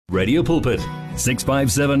Radio Pulpit,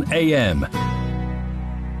 657 AM.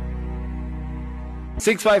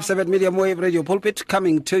 657 Medium Wave Radio Pulpit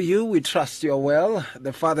coming to you. We trust you're well.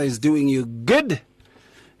 The Father is doing you good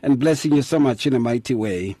and blessing you so much in a mighty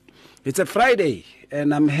way. It's a Friday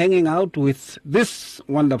and I'm hanging out with this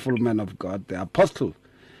wonderful man of God, the apostle,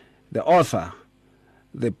 the author,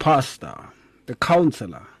 the pastor, the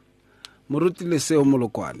counselor, Apostle Lesego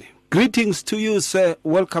Molokoane. Greetings to you, sir.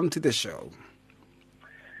 Welcome to the show.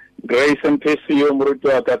 Grace and peace to you,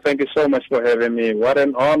 Murutuaka. Thank you so much for having me. What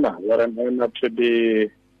an honor. What an honor to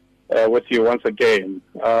be with you once again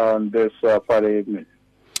on this Friday evening.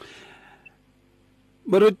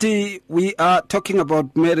 Muruti, we are talking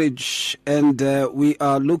about marriage and we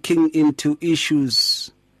are looking into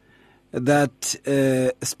issues that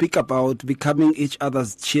speak about becoming each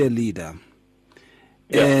other's cheerleader.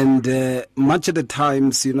 Yeah. And much of the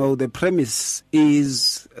times, you know, the premise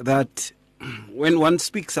is that when one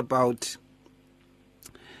speaks about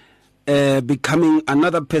becoming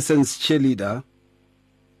another person's cheerleader,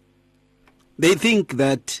 they think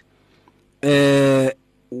that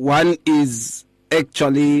one is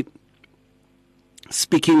actually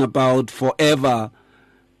speaking about forever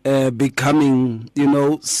becoming, you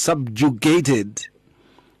know, subjugated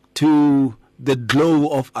to the glow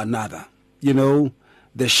of another, you know,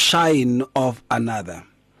 the shine of another.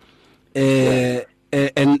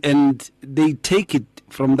 And they take it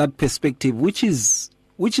from that perspective, which is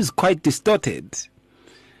quite distorted,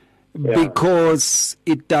 because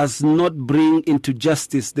it does not bring into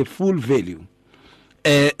justice the full value,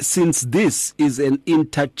 since this is an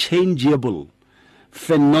interchangeable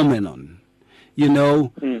phenomenon. You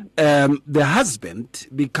know, the husband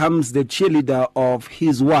becomes the cheerleader of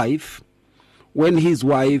his wife when his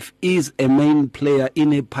wife is a main player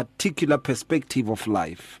in a particular perspective of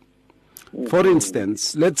life. For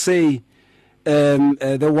instance, let's say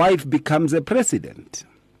the wife becomes a president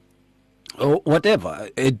or whatever,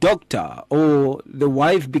 a doctor, or the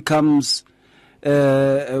wife becomes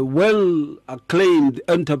a well-acclaimed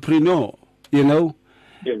entrepreneur, you know,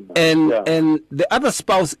 and the other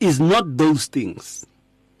spouse is not those things,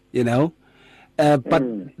 you know, but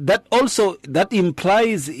that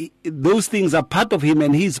implies those things are part of him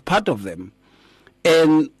and he's part of them.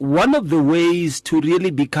 And one of the ways to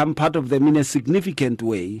really become part of them in a significant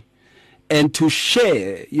way and to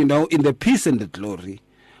share, you know, in the peace and the glory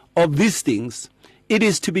of these things, it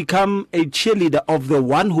is to become a cheerleader of the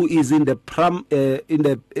one who is in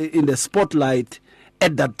the spotlight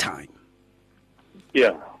at that time.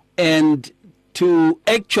 Yeah. And to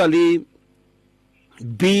actually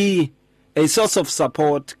be a source of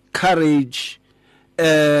support, courage,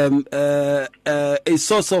 a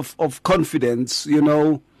source of confidence, you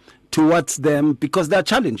know, towards them, because there are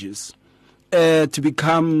challenges, to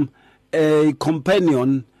become a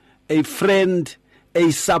companion, a friend, a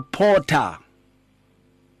supporter.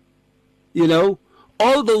 You know,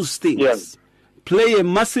 all those things play a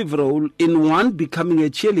massive role in one becoming a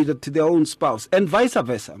cheerleader to their own spouse, and vice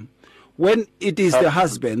versa. When it is the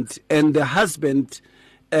husband, and the husband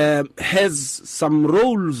has some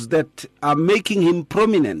roles that are making him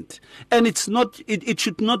prominent, and it's not. It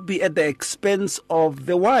should not be at the expense of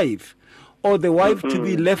the wife, or the wife to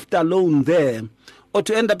be left alone there, or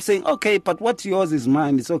to end up saying, "Okay, but what's yours is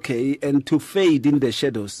mine. It's okay," and to fade in the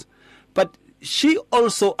shadows. But she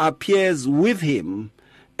also appears with him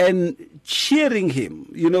and cheering him.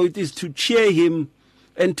 You know, it is to cheer him,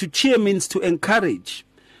 and to cheer means to encourage,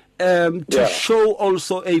 to show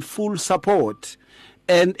also a full support.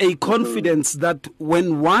 And a confidence that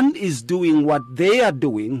when one is doing what they are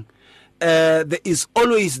doing, there is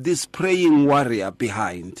always this praying warrior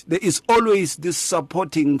behind. There is always this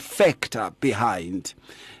supporting factor behind.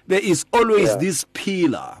 There is always this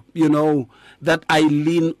pillar, you know, that I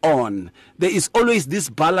lean on. There is always this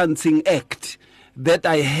balancing act that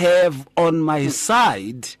I have on my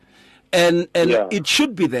side. And it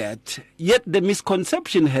should be that. Yet the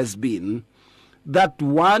misconception has been that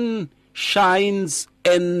one shines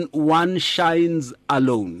and one shines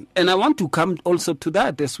alone. And I want to come also to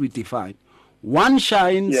that as we define. One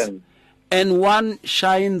shines and one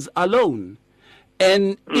shines alone.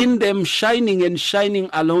 And in them shining and shining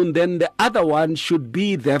alone, then the other one should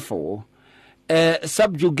be, therefore,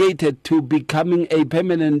 subjugated to becoming a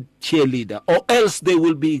permanent cheerleader, or else they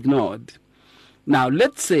will be ignored. Now,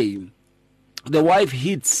 let's say the wife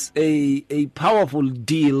hits a powerful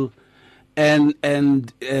deal and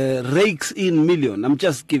rakes in millions. I'm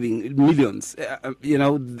just giving millions. You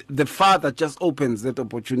know, the father just opens that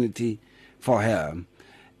opportunity for her.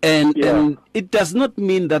 And it does not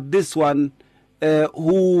mean that this one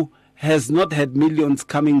who has not had millions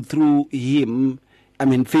coming through him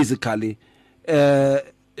physically,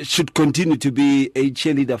 should continue to be a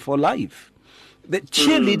cheerleader for life. The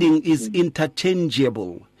cheerleading is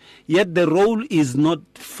interchangeable, yet the role is not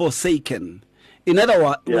forsaken. In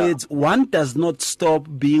other words, one does not stop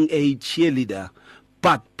being a cheerleader,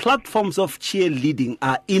 but platforms of cheerleading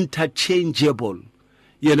are interchangeable.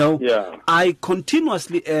 I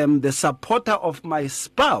continuously am the supporter of my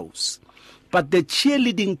spouse, but the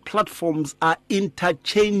cheerleading platforms are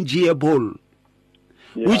interchangeable,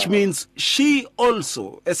 which means she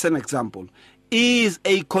also, as an example, is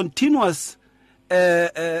a continuous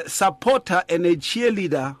supporter and a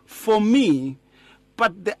cheerleader for me,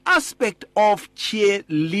 but the aspect of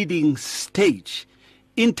cheerleading stage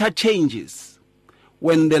interchanges.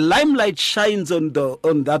 When the limelight shines on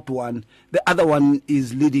that one, the other one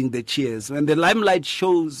is leading the cheers. When the limelight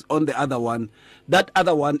shows on the other one, that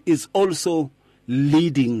other one is also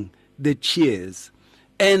leading the cheers.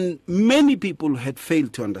 And many people had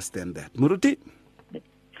failed to understand that. Muruti?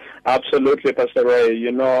 Absolutely, Pastor Ray.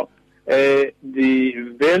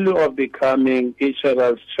 The value of becoming each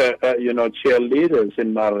other's, cheerleaders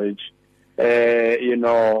in marriage,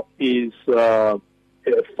 is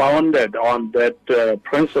founded on that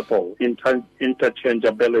principle,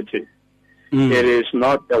 interchangeability. It is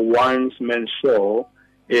not a one-man show.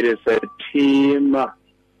 It is a team,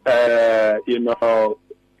 it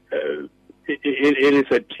is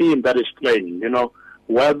a team that is playing,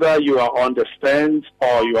 whether you are on the stands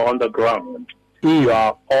or you are on the ground. You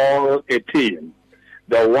are all a team.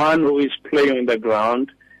 The one who is playing on the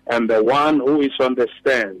ground and the one who is on the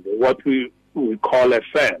stand, what we call a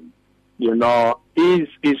fan,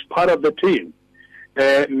 is part of the team.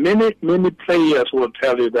 Many players will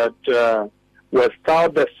tell you that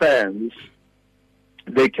without the fans,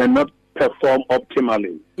 they cannot perform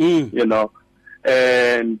optimally,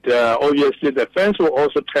 And obviously the fans will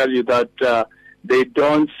also tell you that they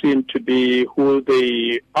don't seem to be who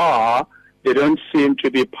they are. They don't seem to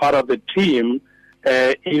be part of the team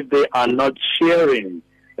if they are not cheering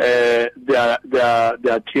their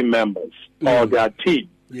team members or their team.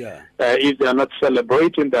 If they are not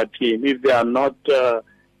celebrating their team, if they are not,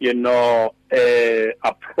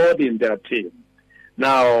 applauding their team.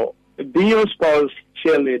 Now, being your spouse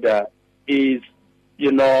cheerleader is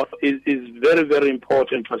very, very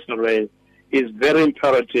important, Pastor Ray. Is very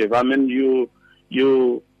imperative.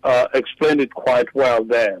 You explained it quite well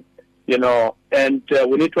there. And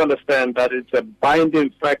we need to understand that it's a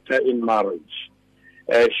binding factor in marriage.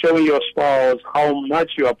 Showing your spouse how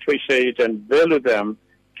much you appreciate and value them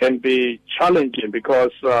can be challenging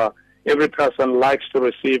because every person likes to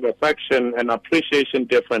receive affection and appreciation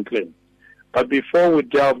differently. But before we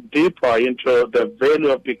delve deeper into the value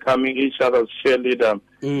of becoming each other's cheerleader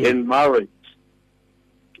in marriage,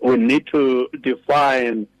 we need to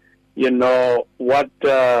define what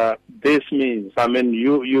this means.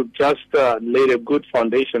 You just laid a good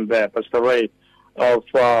foundation there, Pastor Ray, of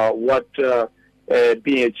what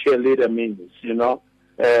being a cheerleader means.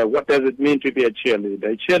 What does it mean to be a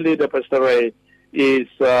cheerleader? A cheerleader, Pastor Ray, is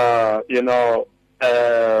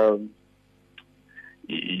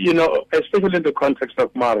especially in the context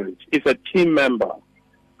of marriage, is a team member,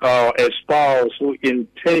 a spouse who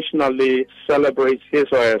intentionally celebrates his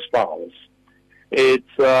or her spouse.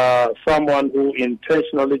 It's someone who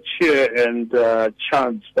intentionally cheer and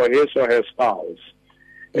chants for his or her spouse.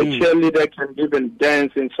 A cheerleader can even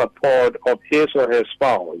dance in support of his or her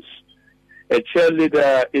spouse. A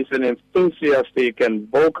cheerleader is an enthusiastic and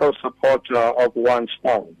vocal supporter of one's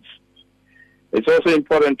spouse. It's also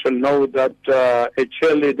important to know that a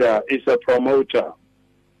cheerleader is a promoter.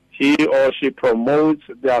 He or she promotes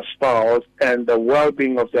their spouse and the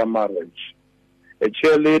well-being of their marriage. A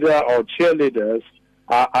cheerleader or cheerleaders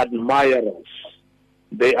are admirers.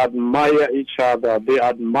 They admire each other. They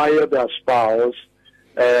admire their spouse,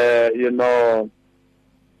 at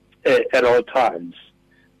all times.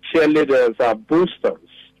 Cheerleaders are boosters,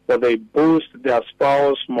 so they boost their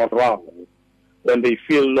spouse morale when they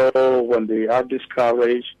feel low, when they are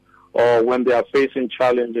discouraged, or when they are facing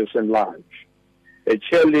challenges in life. A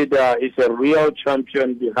cheerleader is a real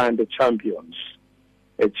champion behind the champions.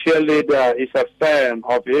 A cheerleader is a fan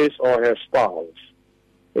of his or her spouse.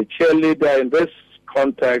 A cheerleader in this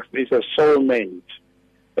context is a soulmate,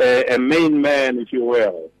 a main man, if you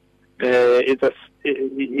will.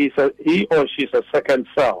 He or she's a second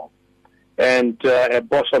self and a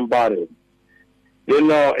bosom body. A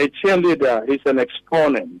cheerleader is an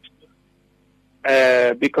exponent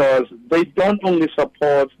because they don't only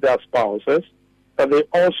support their spouses, but they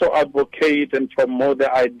also advocate and promote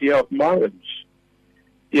the idea of marriage.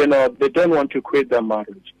 They don't want to quit their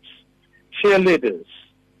marriages. Cheerleaders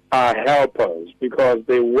are helpers because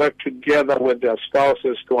they work together with their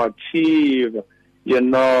spouses to achieve,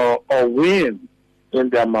 or win in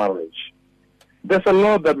their marriage. There's a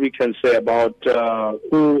lot that we can say about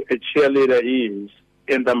who a cheerleader is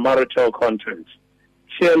in the marital context.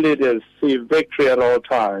 Cheerleaders see victory at all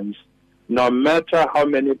times, no matter how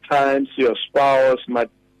many times your spouse might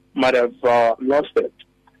have lost it,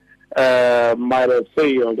 might have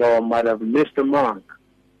failed, or might have missed the mark.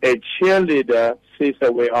 A cheerleader sees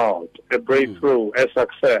a way out, a breakthrough, a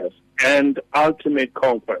success, and ultimate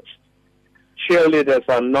conquest. Cheerleaders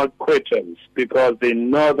are not quitters because they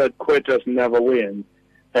know that quitters never win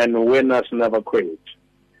and winners never quit.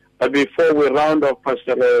 But before we round off,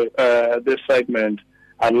 Pastor, this segment,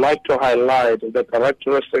 I'd like to highlight the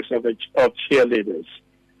characteristics of cheerleaders.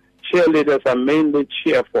 Cheerleaders are mainly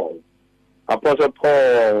cheerful. Apostle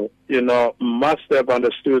Paul, must have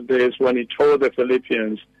understood this when he told the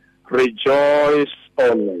Philippians, rejoice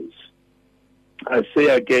always. I say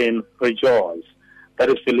again, rejoice. That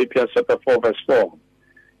is Philippians chapter 4, verse 4.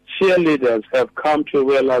 Cheerleaders have come to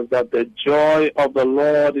realize that the joy of the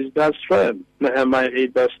Lord is their strength. Nehemiah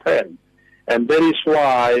 8, verse 10. And that is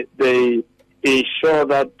why they ensure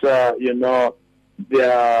that,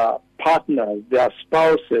 their partners, their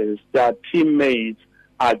spouses, their teammates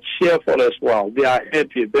are cheerful as well. They are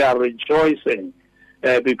happy. They are rejoicing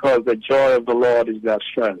because the joy of the Lord is their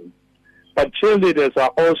strength. But cheerleaders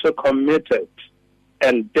are also committed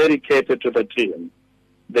and dedicated to the team.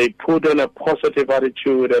 They put on a positive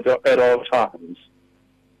attitude at all times.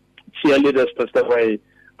 Cheerleaders, Pastor Ray,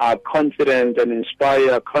 are confident and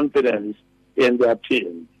inspire confidence in their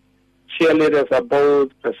team. Cheerleaders are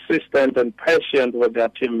both persistent and patient with their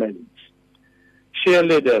teammates.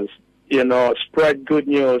 Cheerleaders, spread good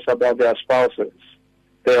news about their spouses.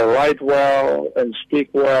 They write well and speak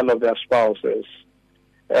well of their spouses.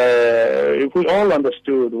 If we all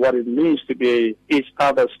understood what it means to be each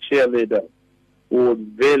other's cheerleader, we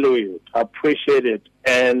would value it, appreciate it,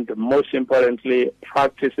 and most importantly,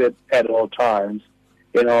 practice it at all times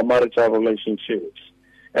in our marital relationships.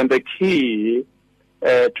 And the key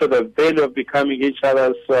to the value of becoming each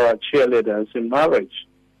other's cheerleaders in marriage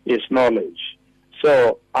is knowledge.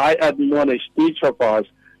 So I admonish each of us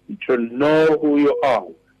to know who you are.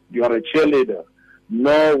 You are a cheerleader.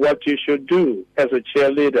 Know what you should do as a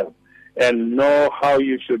cheerleader and know how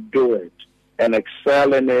you should do it and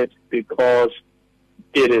excel in it because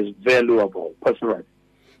it is valuable. Pastor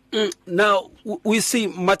Ray. Now, we see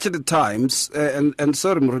much of the times, and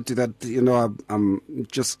sorry, Moruti, that, I'm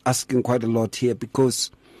just asking quite a lot here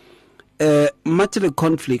because much of the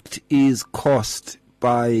conflict is caused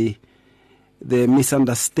by the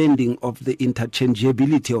misunderstanding of the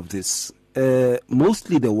interchangeability of this.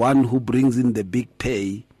 Mostly the one who brings in the big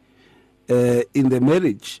pay in the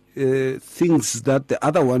marriage thinks that the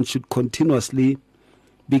other one should continuously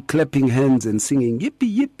be clapping hands and singing,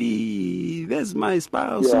 yippee, yippee, there's my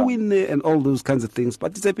spouse, win, and all those kinds of things.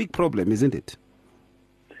 But it's a big problem, isn't it?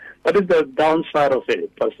 That is the downside of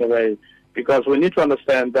it, Pastor Ray, because we need to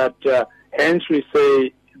understand that hence we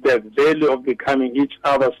say the value of becoming each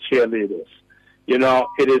other's cheerleaders.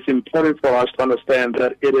 It is important for us to understand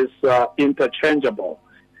that it is interchangeable.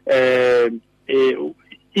 If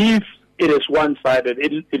it is one-sided,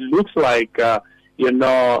 it looks like,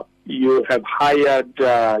 you have hired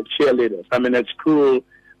cheerleaders. I mean, at school,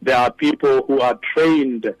 there are people who are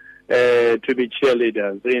trained to be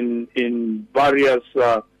cheerleaders in various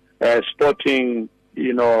sporting,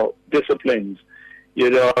 disciplines.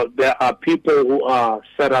 There are people who are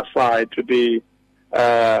set aside to be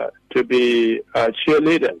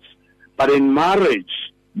cheerleaders. But in marriage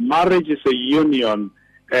is a union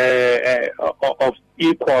of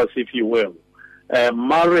equals, if you will.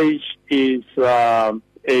 Marriage is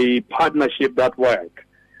a partnership that works.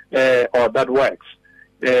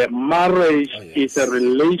 Marriage is a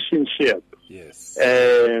relationship,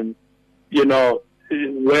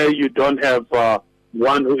 where you don't have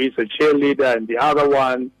one who is a cheerleader and the other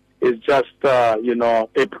one is just, a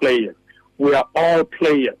player. We are all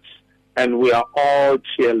players and we are all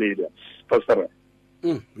cheerleaders. Pastor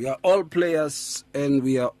Ray. We are all players and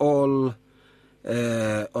we are all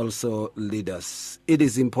also leaders. It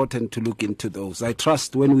is important to look into those. I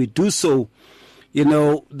trust when we do so,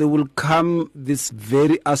 there will come this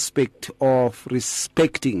very aspect of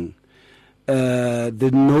respecting the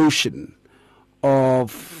notion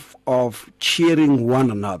of cheering one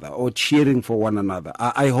another or cheering for one another.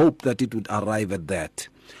 I hope that it would arrive at that.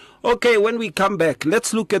 Okay, when we come back,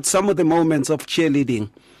 let's look at some of the moments of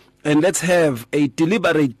cheerleading and let's have a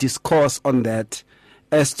deliberate discourse on that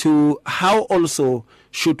as to how also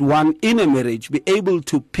should one in a marriage be able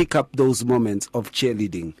to pick up those moments of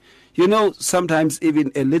cheerleading. You know, sometimes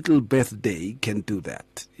even a little birthday can do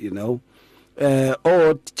that, you know,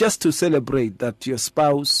 or just to celebrate that your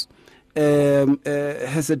spouse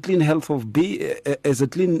has a clean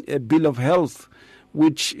bill of health,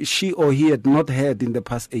 which she or he had not had in the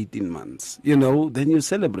past 18 months. You know, then you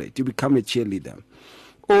celebrate, you become a cheerleader.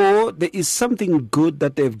 Or there is something good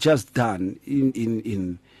that they've just done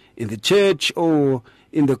in the church or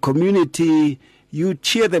in the community. You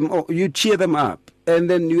cheer them up. And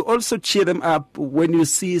then you also cheer them up when you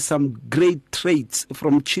see some great traits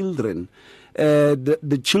from children.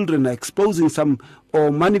 The children are exposing some or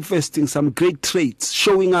manifesting some great traits,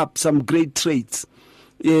 showing up some great traits.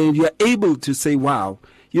 You are able to say, wow,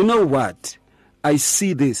 you know what? I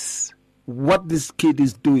see this, what this kid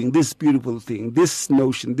is doing, this beautiful thing, this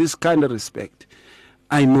notion, this kind of respect.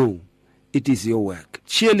 I know it is your work.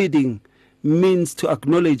 Cheerleading means to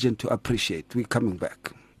acknowledge and to appreciate. We're coming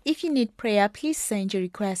back. If you need prayer, please send your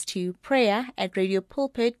request to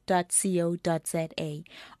prayer@radiopulpit.co.za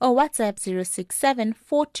or WhatsApp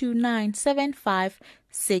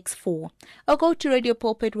 067-429-7564 or go to Radio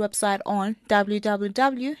Pulpit website on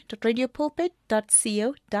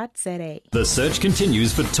www.radiopulpit.co.za. The search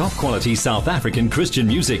continues for top quality South African Christian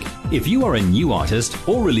music. If you are a new artist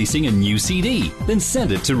or releasing a new CD, then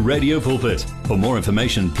send it to Radio Pulpit. For more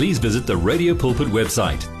information, please visit the Radio Pulpit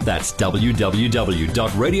website. That's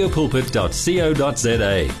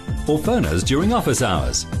www.radiopulpit.co.za or phone us during office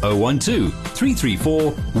hours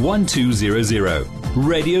 012-334-1200.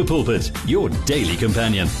 Radio Pulpit, your daily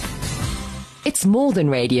companion. It's more than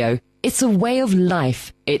radio. It's a way of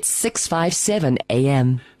life. It's 657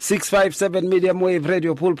 AM. 657 medium wave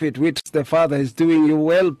Radio Pulpit, which the Father is doing you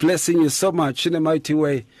well, blessing you so much in a mighty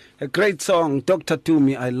way. A great song, Dr.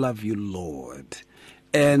 Tumi, I Love You, Lord.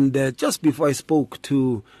 And just before I spoke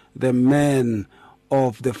to the man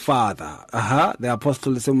of the Father, the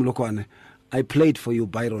Apostle Lesego Molokoane, I played for you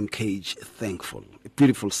Byron Cage, Thankful. A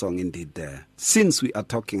beautiful song indeed there. Since we are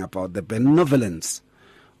talking about the benevolence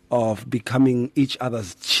of becoming each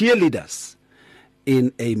other's cheerleaders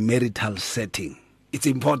in a marital setting, it's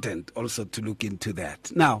important also to look into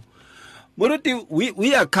that. Now, Moruti,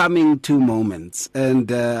 we are coming to moments,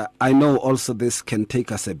 and I know also this can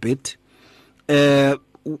take us a bit.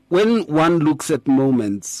 When one looks at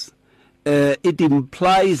moments, it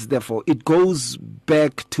implies, therefore, it goes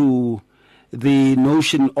back to the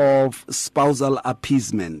notion of spousal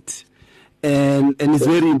appeasement. And it's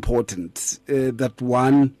very important that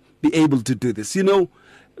one be able to do this. You know,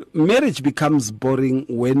 marriage becomes boring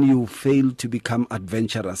when you fail to become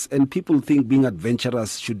adventurous. And people think being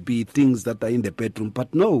adventurous should be things that are in the bedroom.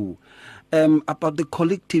 But no, about the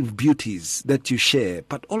collective beauties that you share,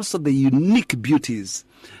 but also the unique beauties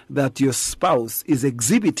that your spouse is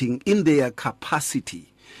exhibiting in their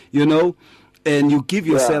capacity, you know. And you give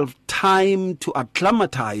yourself time to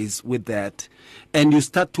acclimatize with that, and you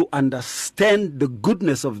start to understand the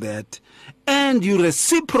goodness of that, and you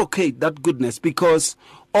reciprocate that goodness, because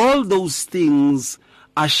all those things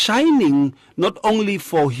are shining not only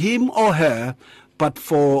for him or her, but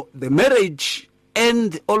for the marriage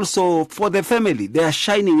and also for the family. They are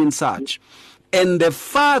shining in such. And the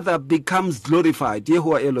Father becomes glorified,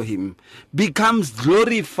 Yahuwah Elohim, becomes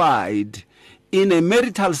glorified in a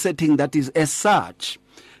marital setting that is as such.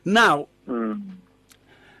 Now,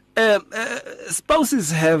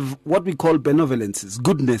 spouses have what we call benevolences,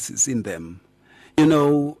 goodnesses in them. You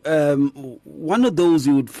know, one of those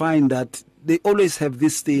you would find that they always have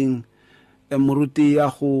this thing, Muruti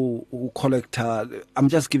who collect, I'm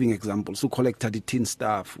just giving examples, who collect the tin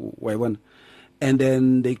stuff, and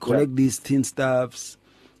then they collect these tin stuffs,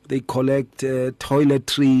 they collect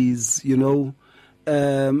toiletries, you know.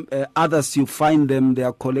 Others, you find them, they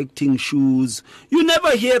are collecting shoes. You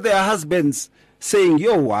never hear their husbands saying,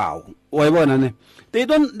 yo, wow. They're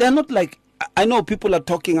not like, I know people are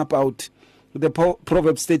talking about the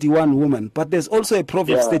Proverbs 31 woman, but there's also a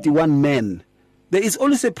Proverbs 31 man. There is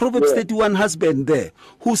always a Proverbs 31 husband there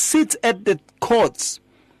who sits at the courts.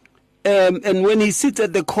 And when he sits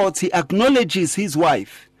at the courts, he acknowledges his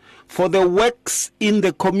wife for the works in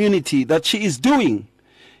the community that she is doing.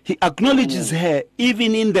 He acknowledges her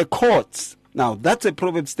even in the courts. Now, that's a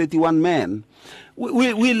Proverbs 31 man.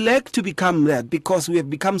 We lack to become that because we have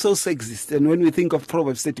become so sexist. And when we think of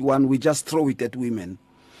Proverbs 31, we just throw it at women.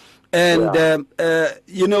 And,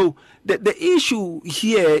 you know, the issue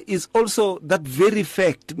here is also that very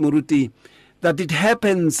fact, Muruti, that it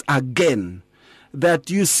happens again, that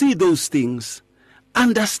you see those things,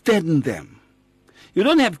 understand them. You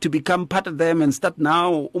don't have to become part of them and start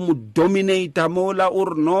now dominate amola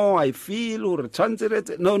or no, I feel or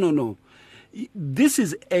translate. No. This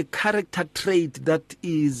is a character trait that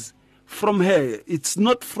is from her. It's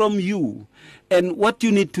not from you. And what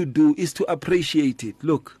you need to do is to appreciate it.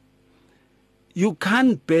 Look, you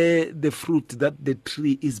can't bear the fruit that the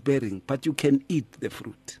tree is bearing, but you can eat the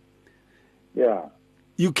fruit. Yeah.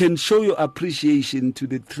 You can show your appreciation to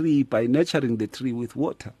the tree by nurturing the tree with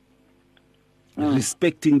water,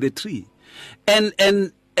 respecting the tree.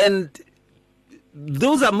 And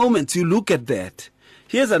those are moments you look at that.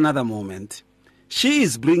 Here's another moment. She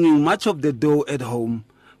is bringing much of the dough at home,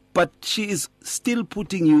 but she is still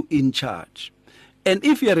putting you in charge. And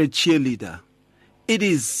if you're a cheerleader, it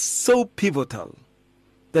is so pivotal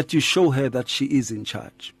that you show her that she is in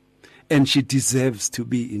charge and she deserves to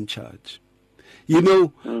be in charge. You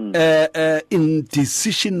know, in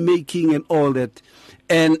decision making and all that,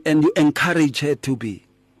 and you encourage her to be.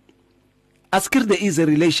 Askir, there is a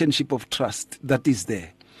relationship of trust that is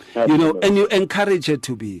there. You know, and you encourage her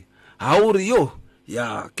to be. How are you?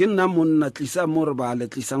 Yeah, kinna munna tlisa morbale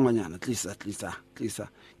tlisa ngwanyana tlisa.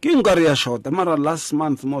 Kingaria short. Mara last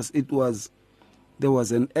month there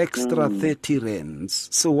was an extra 30 rands.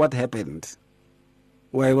 So what happened?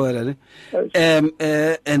 And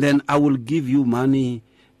then I will give you money,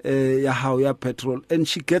 ya petrol, and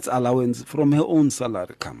she gets allowance from her own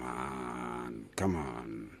salary. Come on,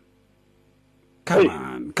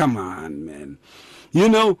 man. You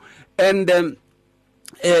know, and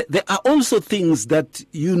there are also things that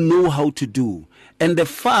you know how to do. And the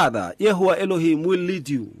Father, Yahuwah Elohim, will lead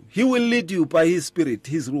you. He will lead you by His Spirit,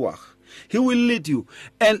 His Ruach. He will lead you.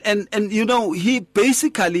 And you know, He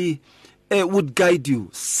basically would guide you.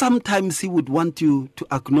 Sometimes He would want you to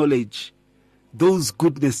acknowledge those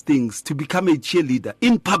goodness things, to become a cheerleader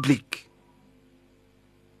in public.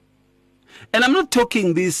 And I'm not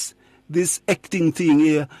talking this acting thing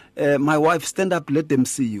here. My wife, stand up, let them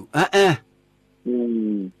see you.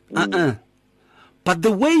 But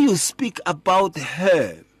the way you speak about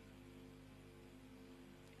her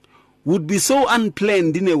would be so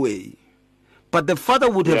unplanned in a way. But the Father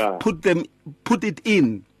would have put it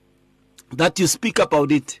in that you speak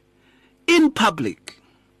about it in public.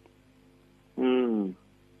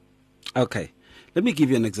 Okay, let me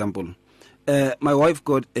give you an example. My wife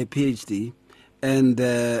got a PhD, and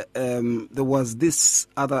there was this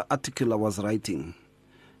other article I was writing.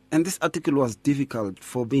 And this article was difficult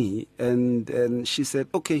for me, and she said,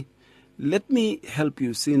 okay, let me help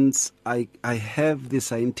you, since I have the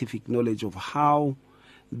scientific knowledge of how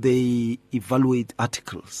they evaluate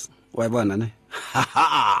articles.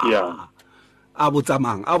 Yeah.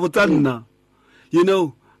 You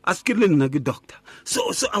know, asking a good doctor.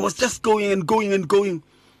 So I was just going.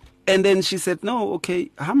 And then she said, no,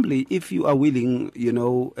 okay, humbly, if you are willing, you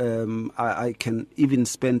know, I can even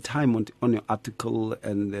spend time on your article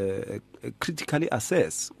and critically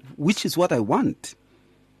assess, which is what I want.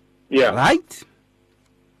 Yeah. Right?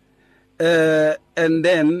 And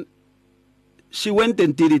then she went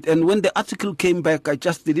and did it. And when the article came back, I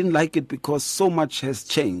just didn't like it because so much has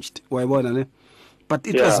changed. But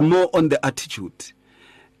it was more on the attitude.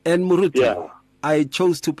 And Muruti, I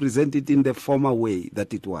chose to present it in the former way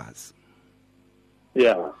that it was.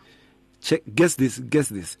 Yeah. Guess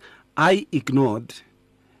this. I ignored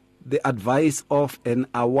the advice of an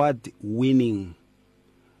award-winning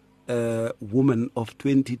woman of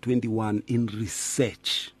 2021 in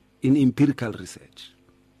research, in empirical research.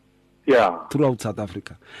 Yeah. Throughout South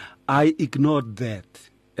Africa. I ignored that,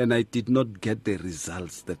 and I did not get the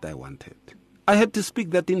results that I wanted. I had to speak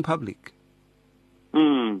that in public.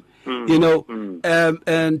 You know,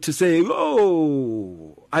 and to say,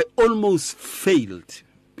 oh, I almost failed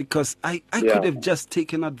because I could have just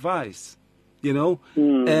taken advice, you know,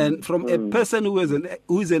 and from a person who is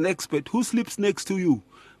an expert who sleeps next to you,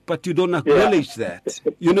 but you don't acknowledge that,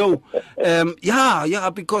 you know.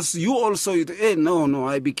 Because you also, no,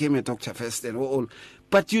 I became a doctor first and all,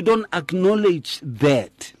 but you don't acknowledge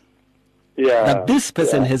that. That this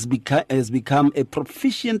person has become a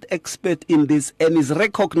proficient expert in this and is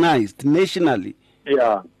recognized nationally.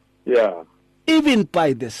 Even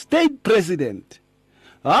by the state president.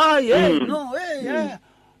 So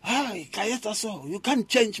you can't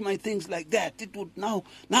change my things like that. It would now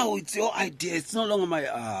it's your idea. It's no longer my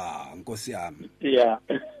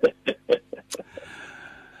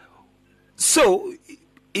So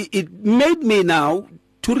it made me now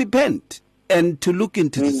to repent and to look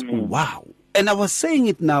into this. Wow. And I was saying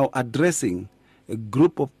it now, addressing a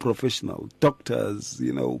group of professional doctors,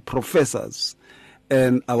 you know, professors.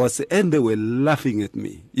 And they were laughing at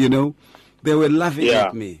me, you know. They were laughing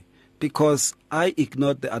at me because I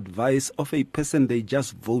ignored the advice of a person they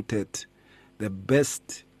just voted the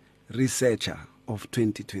best researcher of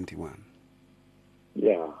 2021.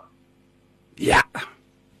 Yeah. Yeah.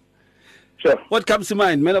 Sure. What comes to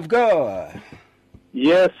mind, man of God?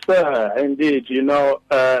 Yes, sir. Indeed.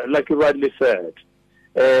 Like you rightly said,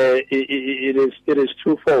 it is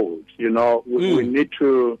twofold. We need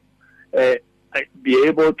to be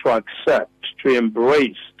able to accept, to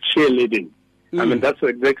embrace cheerleading. I mean, that's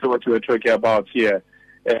exactly what you were talking about here.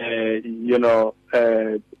 In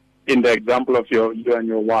the example of you and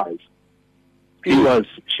your wife, she was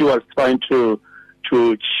trying to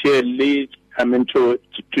cheerlead. I mean, to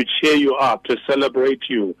cheer you up, to celebrate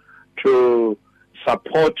you, to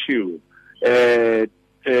support you, to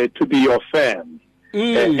be your fan.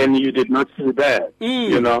 And you did not see that,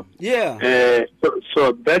 Yeah.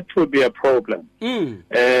 So that would be a problem to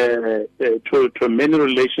many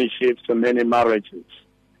relationships, to many marriages.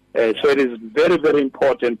 So it is very, very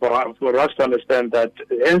important for us to understand that,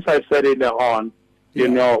 hence I said earlier on, we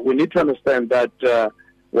need to understand that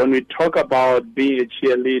when we talk about being a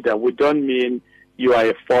cheerleader, we don't mean you are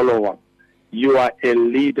a follower. You are a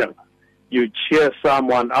leader. You cheer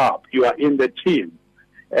someone up. You are in the team.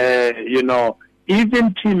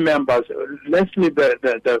 Even team members, let's leave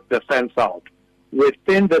the fence out.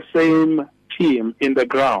 Within the same team in the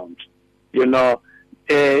ground,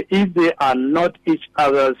 if they are not each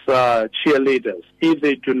other's cheerleaders, if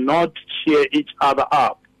they do not cheer each other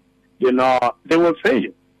up, they will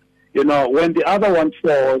fail. When the other one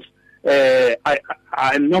falls,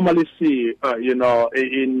 I normally see,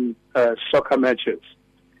 in soccer matches,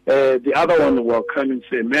 the other one will come and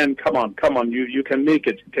say, man, come on, you can make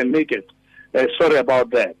it, sorry about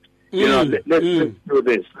that. Let's do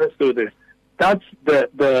this. Let's do this. That's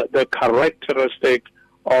the characteristic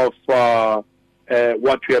of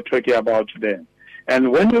what we are talking about today.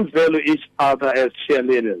 And when you value each other as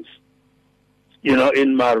cheerleaders,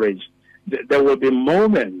 in marriage, there will be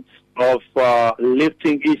moments of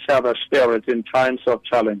lifting each other's spirits in times of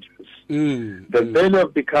challenges. The value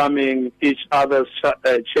of becoming each other's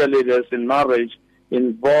cheerleaders in marriage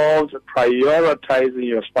involves prioritizing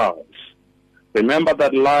your spouse. Remember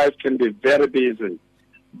that life can be very busy,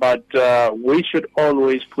 but we should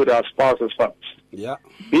always put our spouses first. Yeah.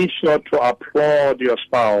 Be sure to applaud your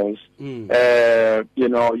spouse,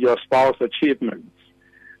 your spouse achievements.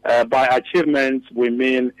 By achievements, we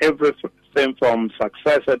mean everything from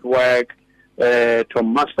success at work, to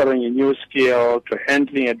mastering a new skill, to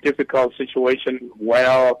handling a difficult situation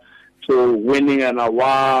well, to winning an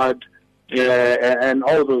award, and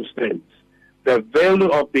all those things. The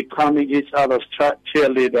value of becoming each other's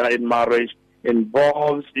cheerleader in marriage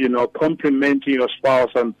involves, complimenting your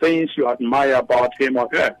spouse on things you admire about him or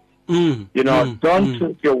her. Don't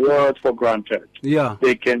take your words for granted. Yeah.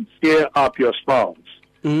 They can cheer up your spouse.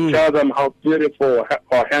 Tell them how beautiful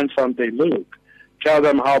or handsome they look. Tell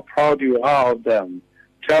them how proud you are of them.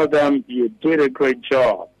 Tell them you did a great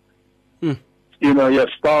job. Your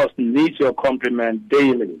spouse needs your compliment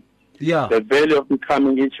daily. Yeah. The value of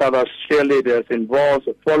becoming each other's cheerleaders involves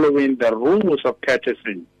following the rules of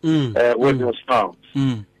courtesy with your spouse.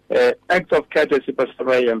 Acts of courtesy, Pastor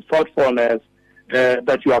Ray, and thoughtfulness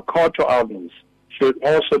that you are called to others should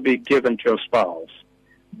also be given to your spouse.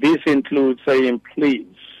 This includes saying please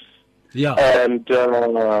and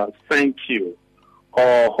thank you,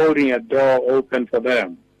 or holding a door open for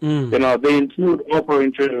them. They include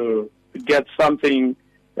offering to get something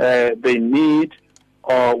they need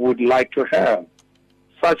or would like to have.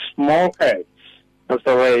 Such small acts,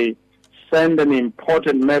 Pastor Ray, send an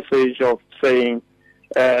important message of saying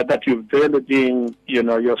that you value being,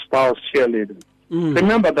 your spouse cheerleader.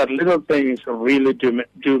 Remember that little things really do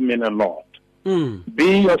mean a lot.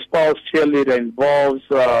 Being your spouse cheerleader involves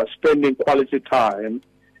spending quality time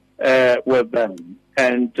with them.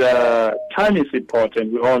 And time is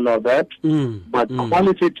important, we all know that. But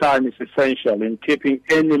quality time is essential in keeping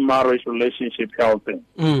any marriage relationship healthy.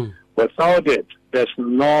 Without it, there's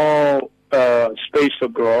no space to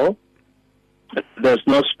grow. There's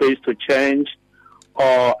no space to change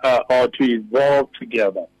or to evolve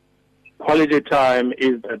together. Quality time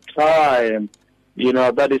is the time,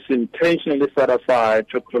 that is intentionally set aside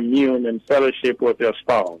to commune and fellowship with your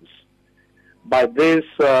spouse. By this,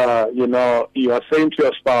 you are saying to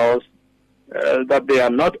your spouse that they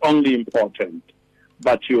are not only important,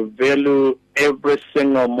 but you value every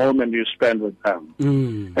single moment you spend with them.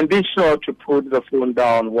 And be sure to put the phone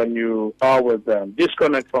down when you are with them.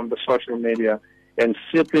 Disconnect from the social media and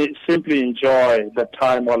simply enjoy the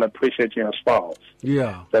time while appreciating your spouse.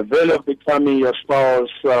 Yeah. The value of becoming your spouse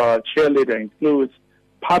cheerleader includes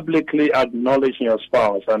publicly acknowledging your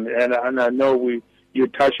spouse. And I know you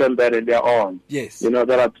touched on that earlier on. Yes.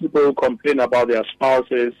 There are people who complain about their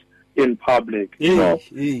spouses in public.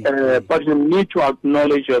 But you need to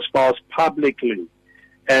acknowledge your spouse publicly.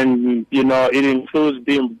 And, it includes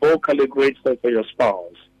being vocally grateful for your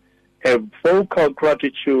spouse. A vocal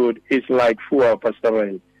gratitude is like fuel, Pastor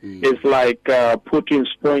Ray. It's like putting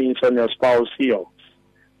springs on your spouse's heels.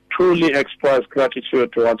 Truly express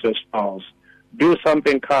gratitude towards your spouse. Do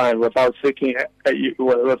something kind without seeking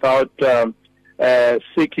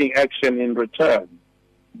action in return.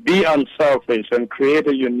 Be unselfish and create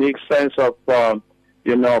a unique sense of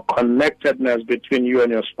connectedness between you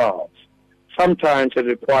and your spouse. Sometimes it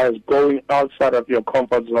requires going outside of your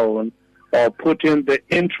comfort zone or putting the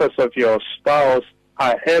interests of your spouse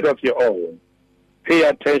ahead of your own. Pay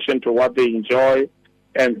attention to what they enjoy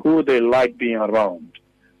and who they like being around.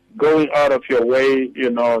 Going out of your way,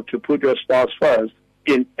 to put your spouse first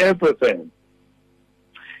in everything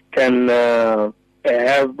can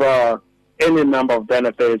have any number of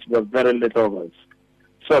benefits with very little risk.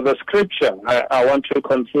 So the scripture, I want to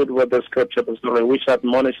conclude with the scripture, which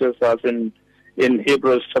admonishes us in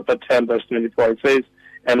Hebrews chapter 10, verse 24. It says,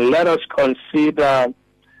 and let us consider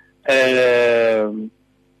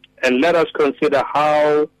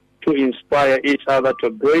how to inspire each other to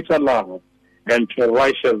greater love and to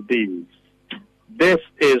righteous deeds. This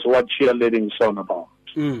is what cheerleading is all about.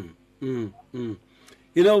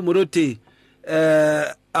 Muruti,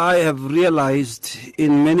 I have realized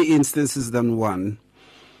in many instances than one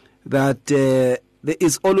that there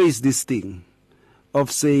is always this thing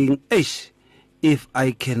of saying, if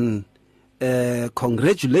I can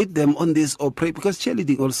congratulate them on this or pray, because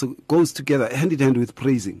cheerleading also goes together hand in hand with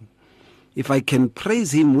praising. If I can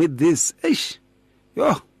praise him with this, if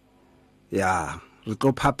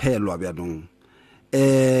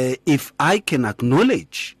I can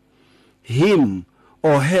acknowledge him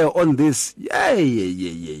or her on this,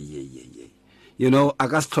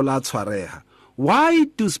 why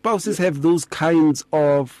do spouses have those kinds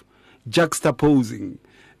of juxtaposing?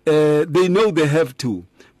 They know they have to,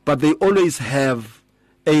 but they always have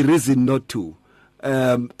a reason not to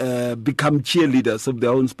become cheerleaders of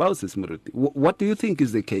their own spouses, Muruti. What do you think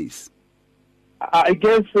is the case? I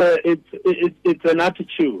guess it's an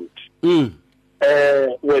attitude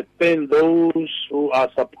within those who are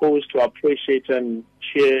supposed to appreciate and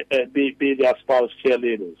be their spouse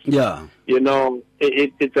cheerleaders. Yeah.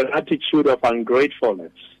 It's an attitude of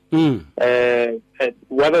ungratefulness.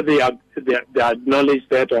 Whether they acknowledge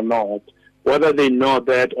that or not, whether they know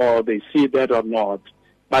that or they see that or not,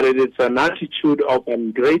 but it is an attitude of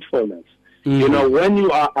ungratefulness. When you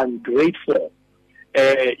are ungrateful,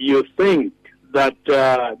 you think that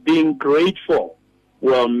being grateful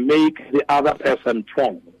will make the other person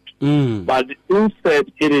proud. But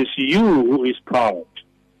instead, it is you who is proud.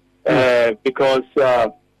 Because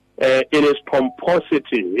it is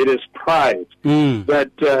pomposity, it is pride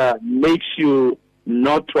that makes you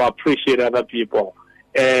not to appreciate other people.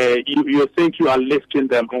 You think you are lifting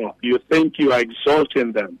them up. You think you are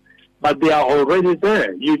exalting them. But they are already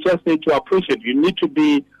there. You just need to appreciate. You need to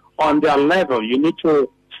be on their level. You need to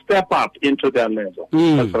step up into their level.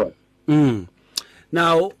 That's right.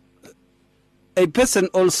 Now, a person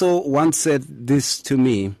also once said this to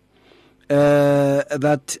me,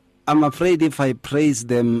 that I'm afraid if I praise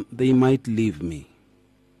them, they might leave me.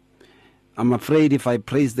 I'm afraid if I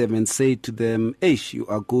praise them and say to them, you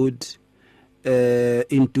are good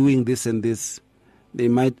in doing this and this, they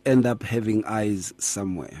might end up having eyes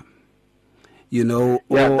somewhere. That's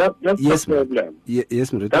the problem.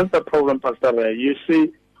 Yes, Muruti. That's the problem, Pastor Ray. You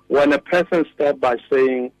see, when a person starts by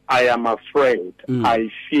saying, I am afraid, I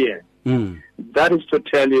fear, that is to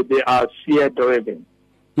tell you they are fear-driven.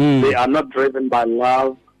 They are not driven by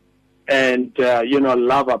love, and,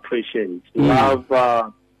 love appreciates. Love,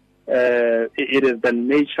 it is the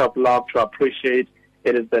nature of love to appreciate.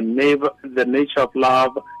 It is the nature of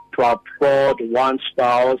love to applaud one's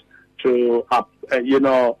spouse, to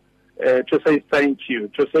say thank you,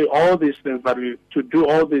 to say all these things to do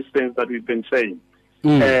all these things that we've been saying.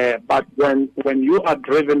 But when you are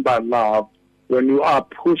driven by love, when you are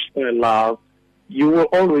pushed by love, you will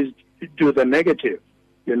always do the negative.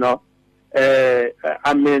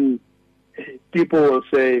 People will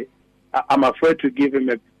say, "I'm afraid to give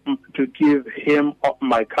him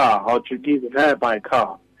my car, or to give her my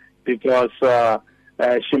car, because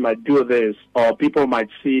she might do this, or people might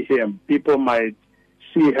see him, people might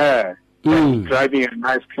see her driving a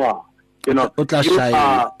nice car." You are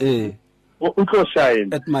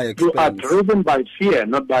at my expense. You are driven by fear,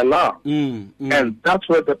 not by love. And that's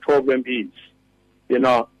where the problem is.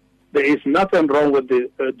 there is nothing wrong with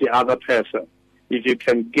the other person. If you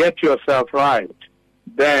can get yourself right,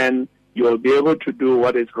 then you will be able to do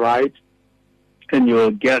what is right, and you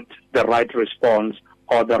will get the right response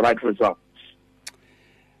or the right results.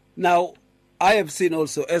 Now, I have seen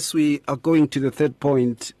also, as we are going to the third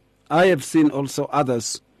point, I have seen also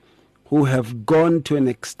others who have gone to an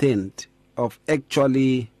extent of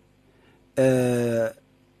actually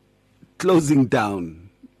closing down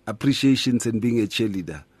appreciations and being a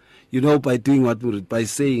cheerleader. You know, by doing what? By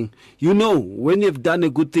saying, you know, when you've done a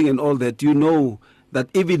good thing and all that, you know that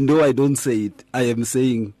even though I don't say it, I am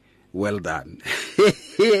saying, well done.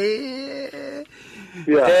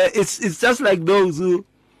 It's just like those who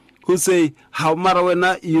say, how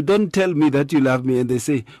Marawena, you don't tell me that you love me. And they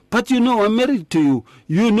say, but you know, I'm married to you.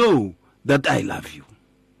 You know that I love you.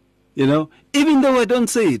 You know, even though I don't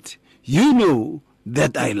say it, you know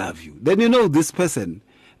that I love you. Then you know this person,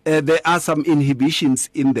 there are some inhibitions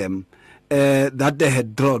in them that they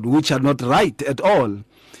had drawn, which are not right at all.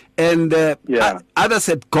 And others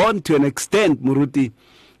had gone to an extent, Muruti,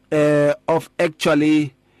 of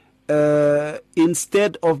actually,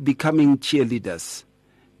 instead of becoming cheerleaders,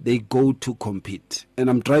 they go to compete. And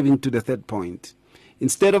I'm driving to the third point.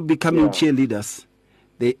 Instead of becoming cheerleaders,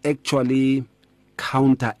 they actually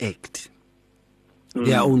counteract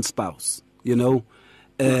their own spouse. You know,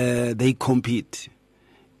 they compete.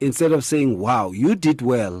 Instead of saying, wow, you did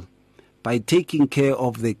well by taking care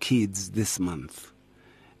of the kids this month.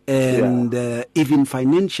 And even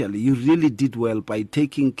financially, you really did well by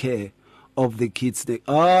taking care of the kids. They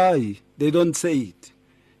don't say it.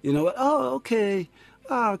 You know, oh, okay.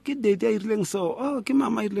 Kid they so. Oh,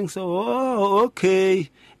 mama so. Oh, okay.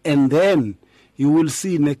 And then you will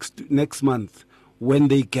see next month when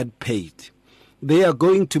they get paid, they are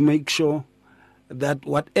going to make sure that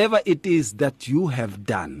whatever it is that you have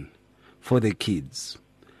done for the kids,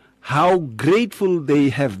 how grateful they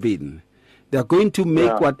have been, they are going to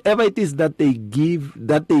make whatever it is that they give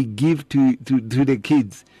to the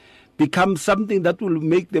kids become something that will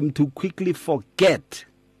make them to quickly forget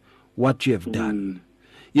what you have done.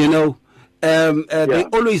 You know, they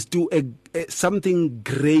always do something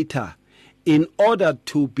greater in order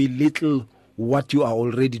to belittle what you are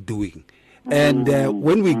already doing. And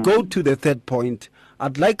when we go to the third point,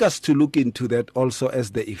 I'd like us to look into that also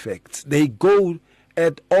as the effects. They go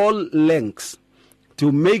at all lengths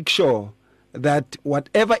to make sure that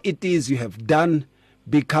whatever it is you have done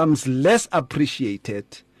becomes less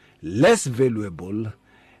appreciated, less valuable,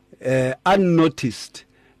 unnoticed,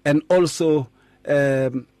 and also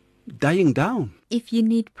dying down. If you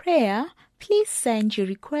need prayer, please send your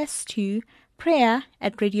request to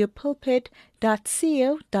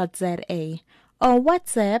prayer@radiopulpit.co.za or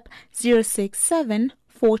WhatsApp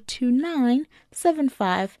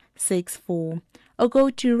 067-429-7564 or go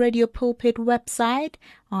to Radio Pulpit website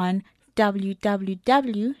on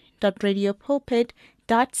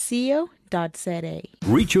www.radiopulpit.co.za.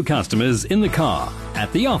 Reach your customers in the car,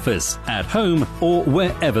 at the office, at home, or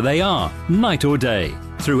wherever they are, night or day.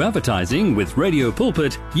 Through advertising with Radio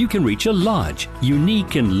Pulpit, you can reach a large,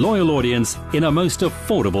 unique and loyal audience in a most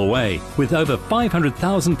affordable way. With over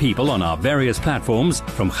 500,000 people on our various platforms,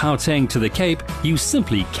 from Gauteng to the Cape, you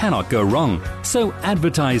simply cannot go wrong. So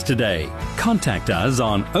advertise today. Contact us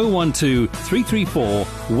on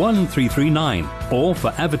 012-334-1339. Or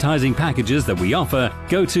for advertising packages that we offer,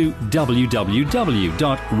 go to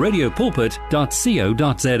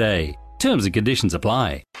www.radiopulpit.co.za. Terms and conditions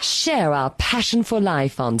apply. Share our passion for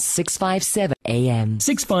life on 657 AM.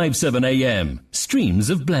 657 AM.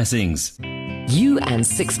 Streams of blessings. You and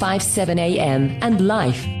 657 AM and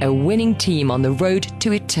life, a winning team on the road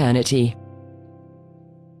to eternity.